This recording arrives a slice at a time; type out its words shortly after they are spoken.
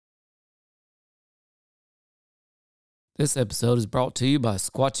This episode is brought to you by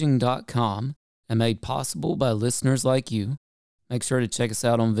Squatching.com and made possible by listeners like you. Make sure to check us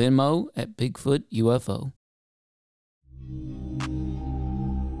out on Venmo at Bigfoot UFO.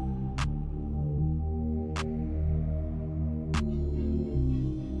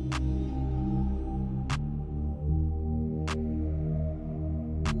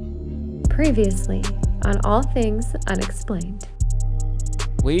 Previously on All Things Unexplained.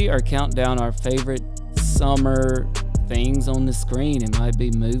 We are counting down our favorite summer things on the screen. It might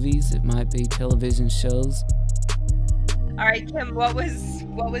be movies, it might be television shows. All right, Kim, what was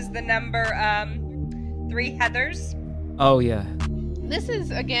the number 3 Heathers? Oh yeah. This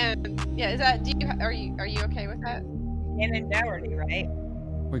is again, yeah, is that are you okay with that? Shannon Doherty, right?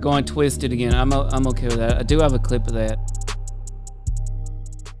 We're going Twisted again. I'm okay with that. I do have a clip of that.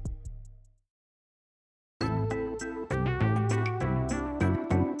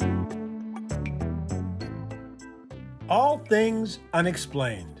 All Things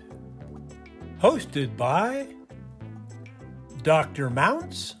Unexplained. Hosted by Dr.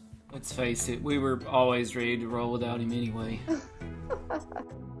 Mounts, Let's face it, we were always ready to roll without him anyway.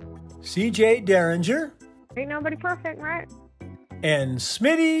 CJ Derringer, Ain't nobody perfect, right? and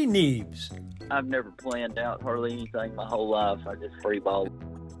Smitty Neebs. I've never planned out hardly anything my whole life. I just freeball.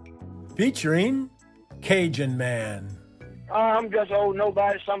 Featuring Cajun Man. I'm just old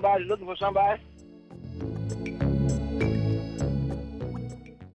nobody, somebody looking for somebody.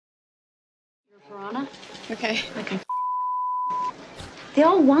 Verona? Okay. They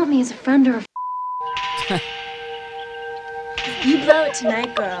all want me as a friend or You blow it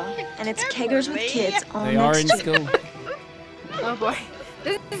tonight, girl. And it's keggers with kids all They are in next year. school. Oh boy,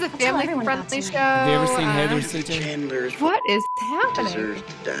 this is a That's how everyone got family-friendly tonight. show. Have you ever seen Heather's CJ? Chandler What is happening? deserves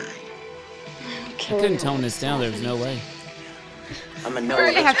to die. I couldn't tone this down. There was no way. I'm a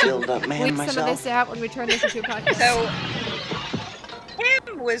We're gonna have no to build up man bleep some of myself. this out when we turn this into a podcast. So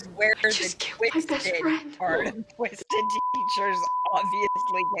Kim was where Just the killed my best Twisted friend. part of Twisted Teachers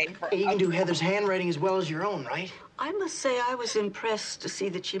obviously came from. Hey, you can do Heather's handwriting as well as your own, right? I must say I was impressed to see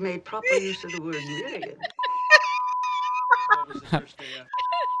that she made proper use of the word myriad.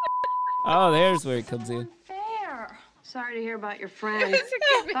 Oh, there's where it comes in. Fair. Sorry to hear about your friend.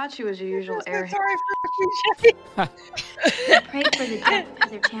 Thought she was your usual airhead. Sorry for I prayed for the death of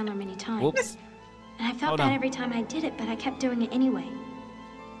Heather Chandler many times. Whoops. And I felt Hold bad on. every time I did it, but I kept doing it anyway.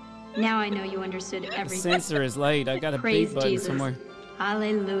 Now I know you understood The everything. sensor is late. I got a Praise beat button Jesus. somewhere.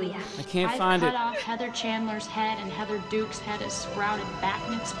 Hallelujah. I can't find it. off Heather Chandler's head, and Heather Duke's head is sprouted back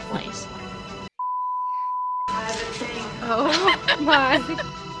in its place. Oh my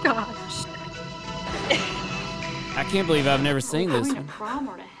gosh. I can't believe I've never seen this Going to one. prom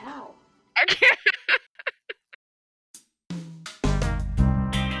or to hell?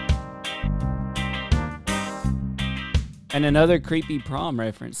 And another creepy prom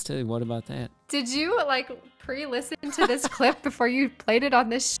reference too. What about that? Did you pre-listen to this clip before you played it on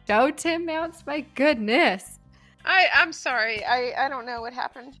this show, Tim Mounts? My goodness. I'm sorry. I don't know what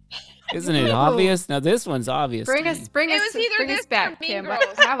happened. Isn't it obvious? Now this one's obvious. Bring to us me. bring It us was either bring this us or back, Mean Kim. Girls.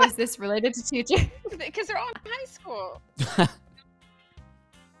 How is this related to teaching? Because they're all in high school.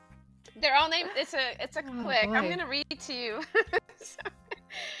 They're all named. It's a clique. I'm boy. gonna read to you.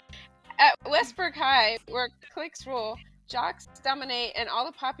 At Westbrook High, where cliques rule, jocks dominate, and all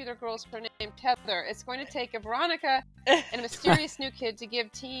the popular girls are named Heather. It's going to take a Veronica and a mysterious new kid to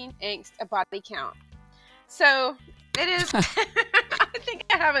give teen angst a body count. So it is. I think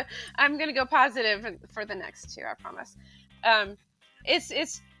I'm gonna go positive for the next two. I promise.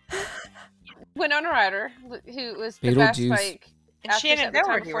 It's Winona Ryder, who was the best Beetlejuice. actress Shannon at the time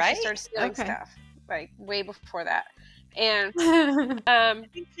Doherty, before right? she started stealing Okay. stuff, way before that. And I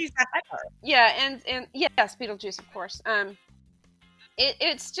think she's a Heather. yeah, and yes, Beetlejuice, of course.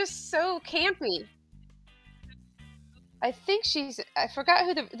 It's just so campy. I think I forgot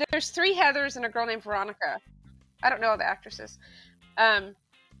who there's 3 Heathers and a girl named Veronica. I don't know all the actresses.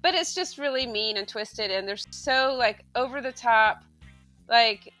 But it's just really mean and twisted, and they're so over the top,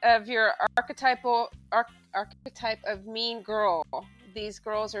 of your archetype of mean girl. These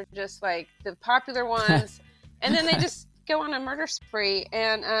girls are just the popular ones, and then they just go on a murder spree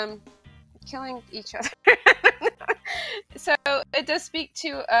and killing each other. So it does speak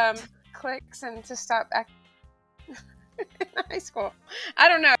to cliques and to stop acting in high school. I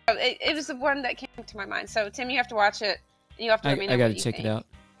don't know. It was the one that came to my mind. So Tim, you have to watch it. You have to let me know. I gotta what you check think, it out.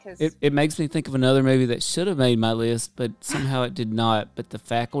 'cause- It makes me think of another movie that should have made my list, but somehow it did not. But The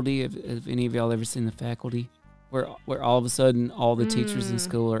Faculty. Have any of y'all ever seen The Faculty? Where all of a sudden all the teachers in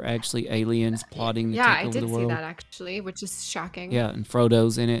school are actually aliens plotting to Yeah, take I over did the see world. that actually, which is shocking. Yeah, and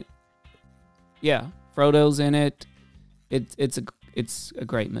Frodo's in it. Yeah, Frodo's in it. it's a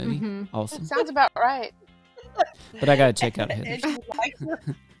great movie. Mhm. Awesome. Sounds about right. But I gotta check out And Heathers.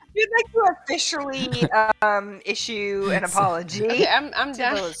 you'd like to officially issue an apology Okay, I'm to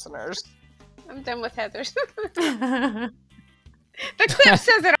done. the listeners. I'm done with Heathers. The clip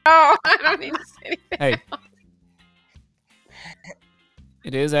says it all. I don't need to say anything. Hey,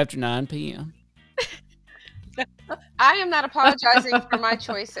 it is after 9 p.m. I am not apologizing for my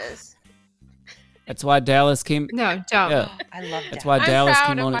choices. That's why Dallas came. No, don't. Yeah, I love that's that. why I'm Dallas proud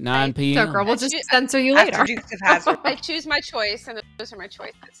came of on at my- 9 p.m. So, girl, we'll just I- censor you After later. Dukes of Hazzard. I choose my choice, and those are my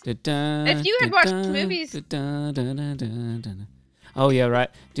choices. Da-dun, If you had watched da-dun, movies- da-dun, da-dun, da-dun, da-dun. Oh yeah, right.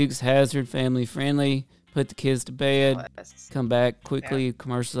 Dukes Hazard, family friendly. Put the kids to bed. Come back quickly.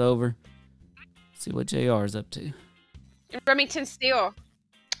 Commercials over. See what JR's up to. Remington Steele.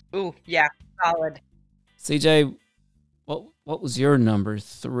 Ooh, yeah, solid. CJ, what was your number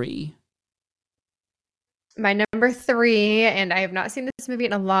 3? My number 3, and I have not seen this movie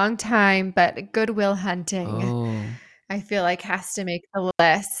in a long time, but Good Will Hunting. Oh, I feel like has to make the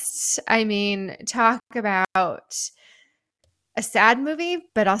list. I mean, talk about a sad movie,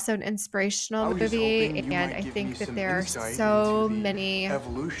 but also an inspirational movie. And I think that there are so many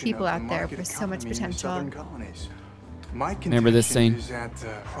people out there with so much potential. My Remember this contention scene? is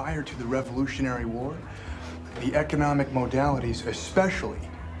that prior to the Revolutionary War, the economic modalities, especially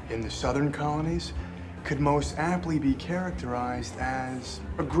in the southern colonies, could most aptly be characterized as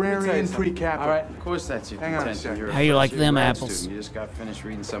agrarian pre-capital. All right, of course that's your Hang on a contention. second. You're a How you like first-year them grad apples? student. You just got finished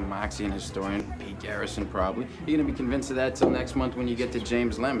reading some Marxian historian, Pete Garrison probably. You're gonna be convinced of that till next month when you get to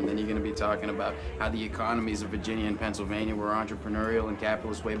James Lemon. Then you're gonna be talking about how the economies of Virginia and Pennsylvania were entrepreneurial and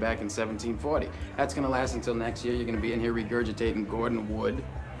capitalist way back in 1740. That's gonna last until next year. You're gonna be in here regurgitating Gordon Wood,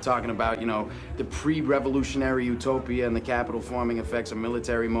 talking about, the pre-revolutionary utopia and the capital forming effects of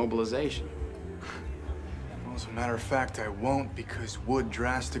military mobilization. Well, as a matter of fact, I won't, because Wood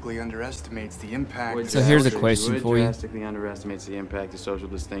drastically underestimates the impact. Wood So here's a drastically- question Wood for you. drastically underestimates the impact of social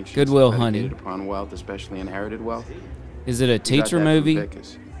distinctions Good Will predicated Hunting. upon wealth, especially inherited wealth. Is it a You got teacher that from movie?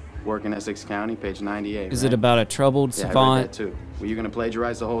 Vickers. Work in Essex County, page 98. Is right? it about a troubled Yeah, I read savant? that too. Were you going to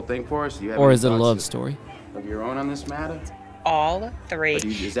plagiarize the whole thing for us? Do you have Or any is it a thoughts love story? of your own on this matter? All three. Or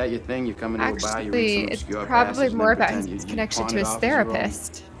is that your thing? You come into a bar, you Actually, read some it's obscure probably passage and more then about pretend his you connection pawn to it his off as your own.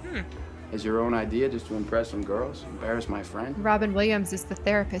 therapist. As your own idea just to impress some girls, embarrass my friend? Robin Williams is the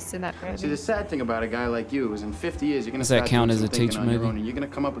therapist in that See, movie. the sad thing about a guy like you is in 50 years, you're going to Does that start count doing as some a thinking teacher on your movie? own, and you're going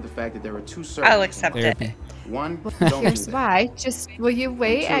to come up with the fact that there are two I'll circles. accept Therapy. it. One, Well, don't here's do why. Just will you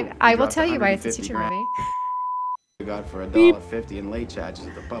wait? And two, I you will dropped tell you why it's a 150 teacher grand. movie. You got for $1.50 in late charges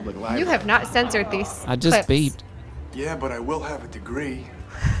at the public library. You have not censored these. I just clips. beeped. Yeah, but I will have a degree.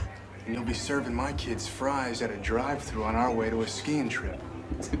 And you'll be serving my kids fries at a drive-thru on our way to a skiing trip.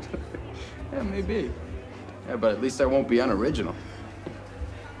 Yeah, maybe. Yeah, but at least I won't be unoriginal.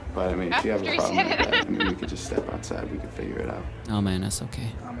 But I mean, if you have a After he problem said like it. that, I mean, we could just step outside. We could figure it out. Oh man, that's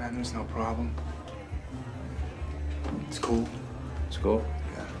okay. Oh man, there's no problem. It's cool. It's cool.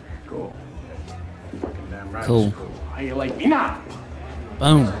 Yeah. Cool. Fucking damn right. Cool. It's cool. How you like me now?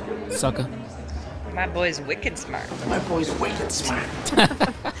 Boom, sucker. My boy's wicked smart. My boy's wicked smart.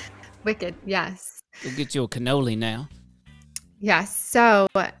 Wicked, yes. Go get you a cannoli now. Yes. So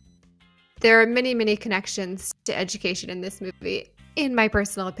there are many, many connections to education in this movie, in my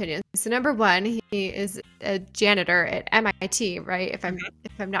personal opinion. So number one, he is a janitor at MIT, right? If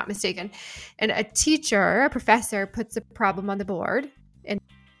I'm not mistaken. And a teacher, a professor, puts a problem on the board and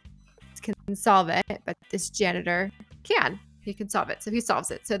can solve it, but this janitor can. He can solve it. So he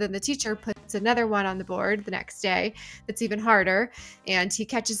solves it. So then the teacher puts another one on the board the next day that's even harder, and he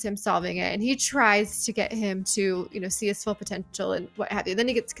catches him solving it, and he tries to get him to, see his full potential and what have you. Then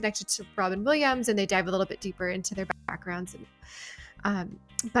he gets connected to Robin Williams, and they dive a little bit deeper into their backgrounds.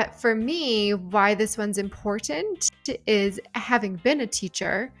 But for me, why this one's important is, having been a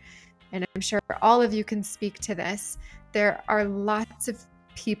teacher, and I'm sure all of you can speak to this, there are lots of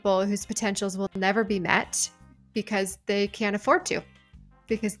people whose potentials will never be met because they can't afford to,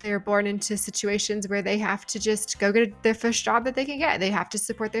 because they're born into situations where they have to just go get their first job that they can get. They have to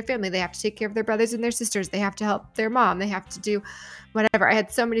support their family. They have to take care of their brothers and their sisters. They have to help their mom. They have to do whatever. I had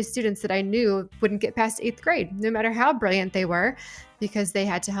so many students that I knew wouldn't get past 8th grade, no matter how brilliant they were, because they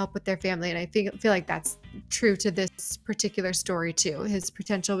had to help with their family. And I feel like that's true to this particular story too. His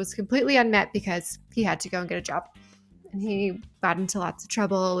potential was completely unmet because he had to go and get a job. And he got into lots of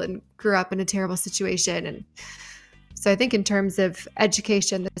trouble and grew up in a terrible situation. And so I think in terms of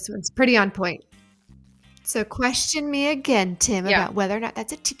education, this one's pretty on point. So question me again, Tim, about whether or not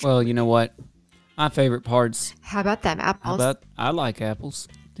that's a teacher. Well, you know what? My favorite parts. How about them apples? I like apples.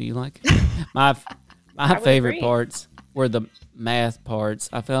 Do you like? my favorite agree. parts were the math parts.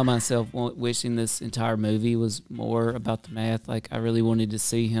 I found myself wishing this entire movie was more about the math. Like, I really wanted to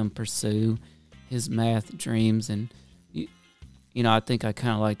see him pursue his math dreams. And, you know, I think I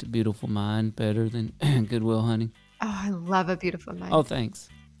kind of liked A Beautiful Mind better than Good Will Hunting. Oh, I love A Beautiful Mind. Oh, thanks.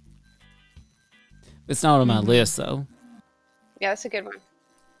 It's not on my list, though. Yeah, that's a good one.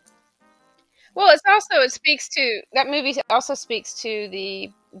 Well, it speaks to that movie. Also speaks to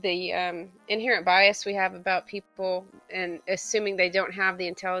the inherent bias we have about people and assuming they don't have the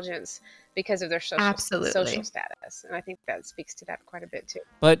intelligence because of their social status, and I think that speaks to that quite a bit too.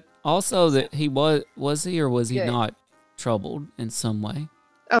 But also that he was he or was he not troubled in some way?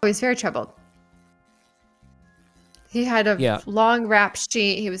 Oh, he's very troubled. He had a long rap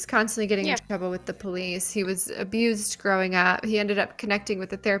sheet. He was constantly getting in trouble with the police. He was abused growing up. He ended up connecting with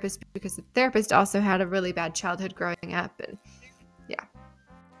the therapist because the therapist also had a really bad childhood growing up. And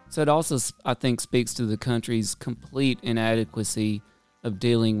so it also, I think, speaks to the country's complete inadequacy of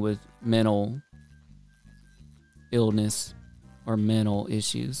dealing with mental illness or mental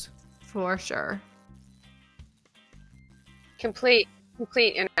issues. For sure. Complete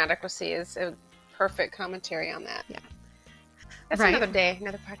inadequacy is a perfect commentary on that. Yeah. That's another day,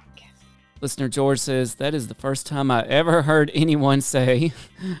 another podcast. Listener George says, that is the first time I ever heard anyone say,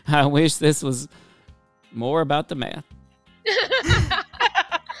 I wish this was more about the math.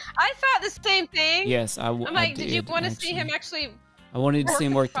 I thought the same thing. Yes, I'm like, did you want to see him actually? I wanted to see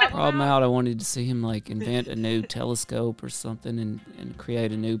him work the problem out. I wanted to see him like invent a new telescope or something and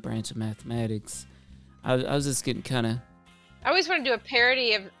create a new branch of mathematics. I was just getting kind of... I always want to do a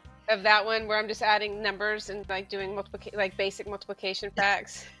parody of that one where I'm just adding numbers and like doing basic multiplication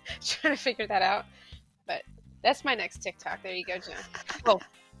facts, trying to figure that out. But that's my next TikTok. There you go, Jenna. Oh,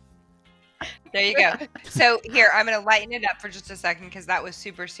 there you go. So here, I'm going to lighten it up for just a second because that was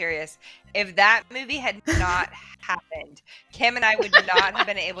super serious. If that movie had not happened, Kim and I would not have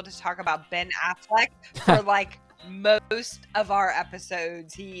been able to talk about Ben Affleck for like most of our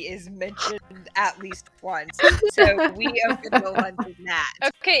episodes. He is mentioned at least once. So we owe Will Hunting that.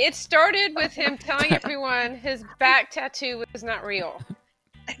 Okay, it started with him telling everyone his back tattoo was not real.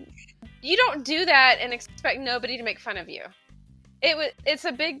 You don't do that and expect nobody to make fun of you. It's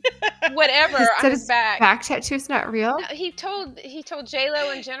a big whatever on his back. Back tattoo's not real? No, he told J-Lo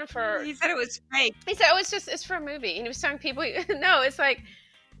and Jennifer. He said it was fake. He said, it's for a movie. And he was telling people, no, it's like,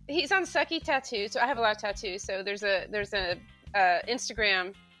 he's on Sucky Tattoo. So I have a lot of tattoos. So there's a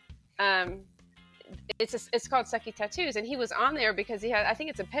Instagram, it's called Sucky Tattoos. And he was on there because he had, I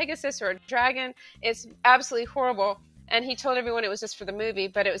think it's a Pegasus or a dragon. It's absolutely horrible. And he told everyone it was just for the movie,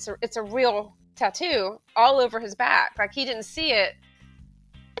 but it's a real tattoo all over his back. Like, he didn't see it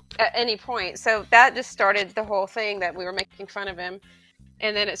at any point. So that just started the whole thing that we were making fun of him.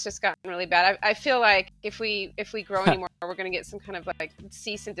 And then it's just gotten really bad. I feel like if we grow anymore, we're going to get some kind of like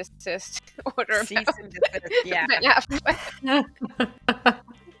cease and desist order. Cease and desist, yeah.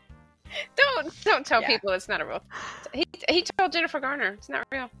 Don't tell people it's not a real. He told Jennifer Garner it's not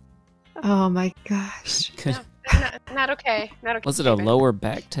real. Oh my gosh. No, not okay. Not okay. Was it a lower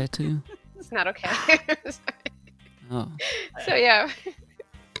back tattoo? It's not okay. Oh. So yeah.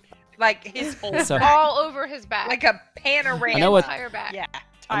 Like his whole all over his back. Like a panorama. I know what, entire back. Yeah.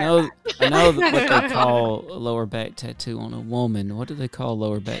 I know what they call a lower back tattoo on a woman. What do they call a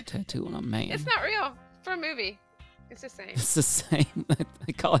lower back tattoo on a man? It's not real. For a movie. It's the same. It's the same.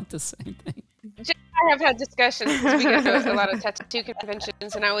 They call it the same thing. I have had discussions because we go to a lot of tattoo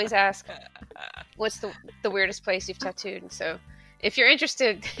conventions, and I always ask, what's the weirdest place you've tattooed? And so if you're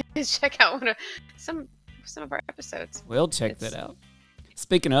interested, check out some of our episodes. We'll check that out.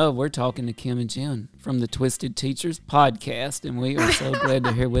 Speaking of, we're talking to Kim and Jen from the Twisted Teachers podcast, and we are so glad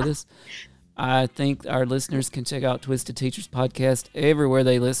they're here with us. I think our listeners can check out Twisted Teachers podcast everywhere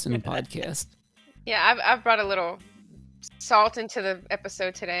they listen to podcasts. Yeah, I've brought a little salt into the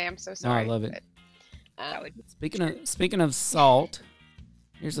episode today. I'm so sorry. Oh, I love it. But, speaking of salt,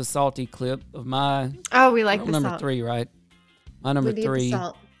 here's a salty clip of my. Oh, we like the number salt. 3, right? My number 3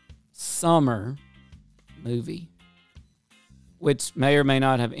 summer movie, which may or may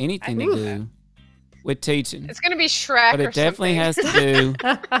not have anything to do with teaching. It's going to be Shrek, but it definitely has to do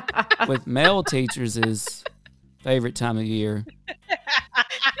with male teachers' favorite time of year.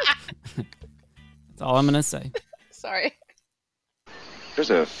 That's all I'm going to say. Sorry.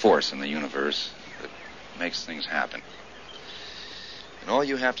 There's a force in the universe that makes things happen. And all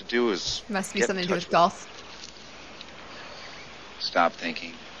you have to do is must be get something in to do touch with golf. Stop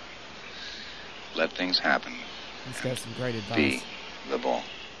thinking. Let things happen. He's got some great advice. Be the ball.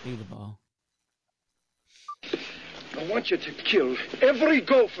 Be the ball. I want you to kill every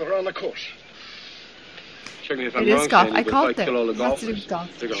golfer on the course. Check me if I'm It is wrong, golf. Sandy, I but called if I it. kill all the It has to do golfers, with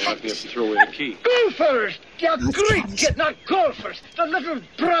golf. they're gonna lock me up and throw away the key. Golfers! You're cricket, not golfers! The little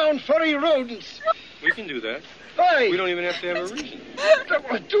brown furry rodents! We can do that. Hey! We don't even have to have a reason.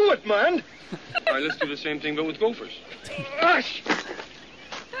 Do it, man! All right, let's do the same thing, but with gophers. Hush!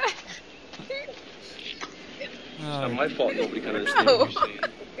 It's not my fault nobody can understand what you're saying.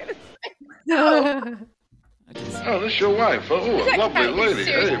 No. Oh, this your wife. Oh, a lovely lady.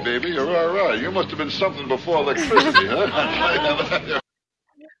 Hey, baby, you're all right. You must have been something before electricity, huh?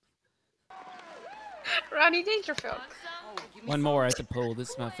 Ronnie Dangerfield. One more at the pool. This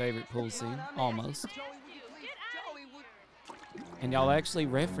is my favorite pool scene, almost. And y'all actually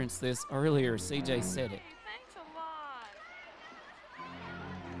referenced this earlier. CJ said it.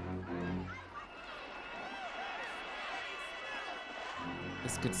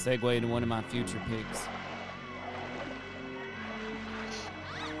 This could segue into one of my future picks.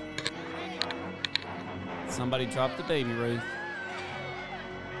 Somebody dropped the Baby Ruth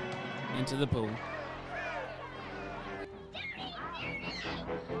into the pool.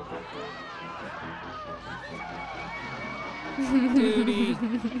 Duty.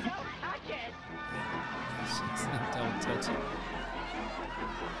 Don't touch it.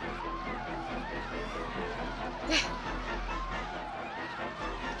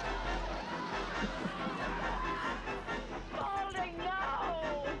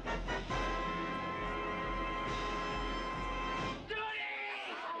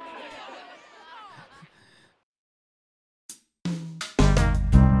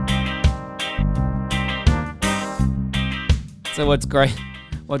 So what's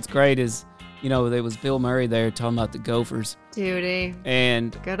great is, you know, there was Bill Murray there talking about the Gophers. Duty.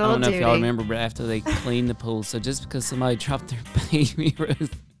 And Good I don't old know if y'all Duty. remember, but after they cleaned the pool, so just because somebody dropped their Baby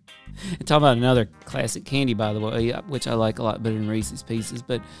Ruth, and talking about another classic candy, by the way, which I like a lot better than Reese's Pieces,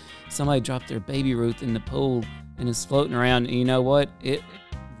 but somebody dropped their Baby Ruth in the pool and it's floating around, and you know what? It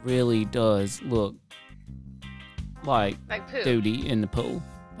really does look like poo. Duty in the pool.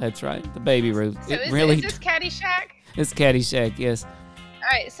 That's right, the Baby Ruth. So It is, really is this Caddyshack? It's Caddyshack, yes. All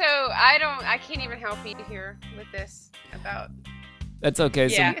right, so I can't even help you here with this about. That's okay.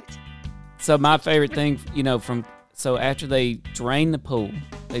 Yeah. So my favorite thing, you know, so after they drained the pool,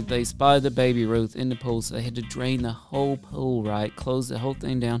 they spotted the Baby Ruth in the pool, so they had to drain the whole pool, right? Close the whole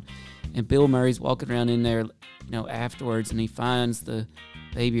thing down. And Bill Murray's walking around in there, you know, afterwards, and he finds the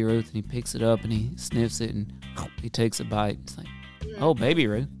Baby Ruth and he picks it up and he sniffs it and he takes a bite. It's like, oh, Baby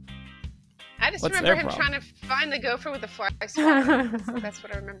Ruth. I just What's remember their him problem? trying to find the gopher with the fly swatter. That's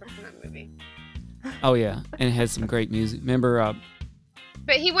what I remember from that movie. Oh yeah, and it has some great music. Remember?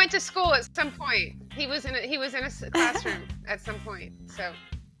 But he went to school at some point. He was in a classroom at some point. So.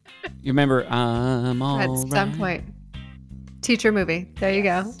 You remember? I'm all At some right. point. Teacher movie. There you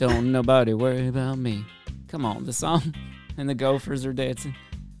go. Don't nobody worry about me. Come on, the song, and the Gophers are dancing.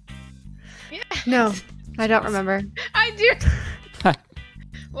 Yeah. No, I don't remember. I do.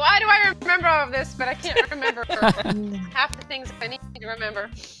 Why do I remember all of this, but I can't remember half the things I need to remember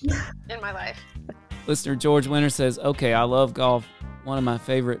in my life? Listener George Winter says, okay, I love golf. One of my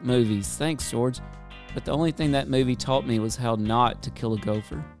favorite movies. Thanks, George. But the only thing that movie taught me was how not to kill a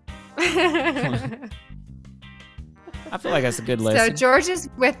gopher. I feel like that's a good lesson. So George is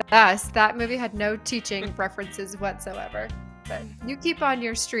with us. That movie had no teaching references whatsoever. But you keep on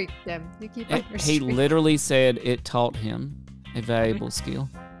your streak, Tim. You keep on your He streak. literally said it taught him a valuable skill.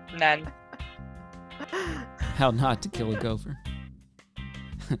 None. How not to kill a gopher.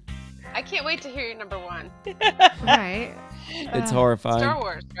 I can't wait to hear your number one. Right. It's horrifying. Star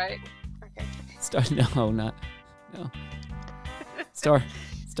Wars, right? Okay. No. Star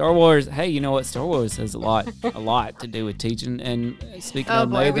Wars. Hey, you know what? Star Wars has a lot to do with teaching. And speaking Oh of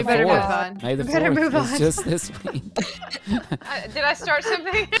boy, May we the better 4th, move on. May the We better 4th move was on. just this week. Did I start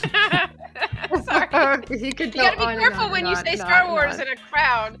something? Sorry. You could You go gotta be on and careful on when and you on say and Star on and Wars on. in a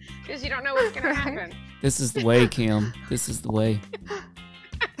crowd because you don't know what's gonna happen. This is the way, Kim. This is the way.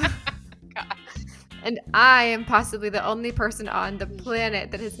 And I am possibly the only person on the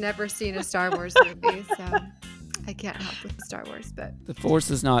planet that has never seen a Star Wars movie, so I can't help with Star Wars. But The force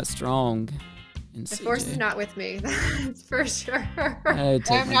is not strong. In the force is CJ. not with me. That's for sure. I'd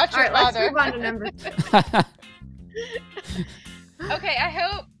take I'm not All your right, let's father. move on to number 2. Okay,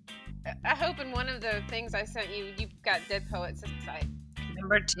 I hope in one of the things I sent you, you've got Dead Poets Society.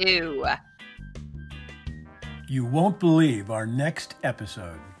 Number 2. You won't believe our next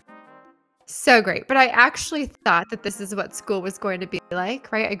episode. So great. But I actually thought that this is what school was going to be like,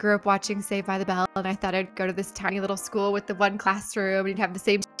 right? I grew up watching Saved by the Bell, and I thought I'd go to this tiny little school with the one classroom, and you'd have the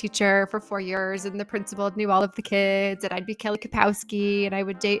same teacher for 4 years, and the principal knew all of the kids, and I'd be Kelly Kapowski, and I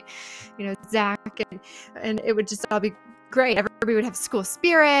would date, Zach, and it would just all be great. Everybody would have school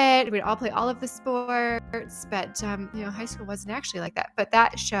spirit. We'd all play all of the sports, but high school wasn't actually like that. But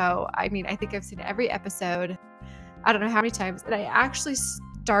that show, I think I've seen every episode. I don't know how many times, and I actually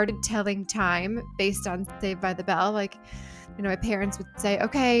started telling time based on Saved by the Bell. Like, my parents would say,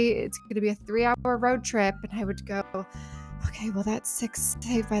 okay, it's going to be a 3-hour road trip. And I would go, okay, well, that's 6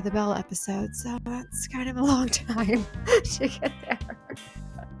 Saved by the Bell episodes. So that's kind of a long time to get there.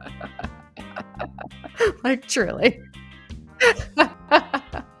 Like, truly.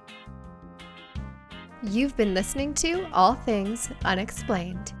 You've been listening to All Things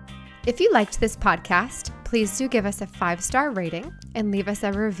Unexplained. If you liked this podcast, please do give us a 5-star rating and leave us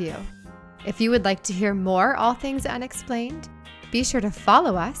a review. If you would like to hear more All Things Unexplained, be sure to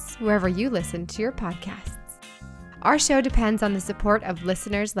follow us wherever you listen to your podcasts. Our show depends on the support of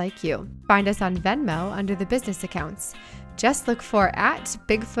listeners like you. Find us on Venmo under the business accounts. Just look for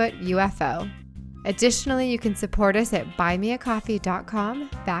 @BigfootUFO. Additionally, you can support us at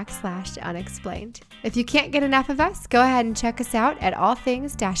buymeacoffee.com/unexplained. If you can't get enough of us, go ahead and check us out at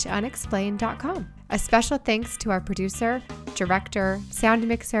allthings-unexplained.com. A special thanks to our producer, director, sound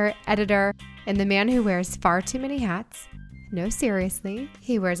mixer, editor, and the man who wears far too many hats. No, seriously,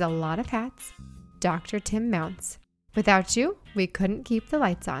 he wears a lot of hats. Dr. Tim Mounts. Without you, we couldn't keep the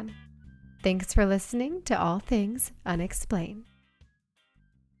lights on. Thanks for listening to All Things Unexplained.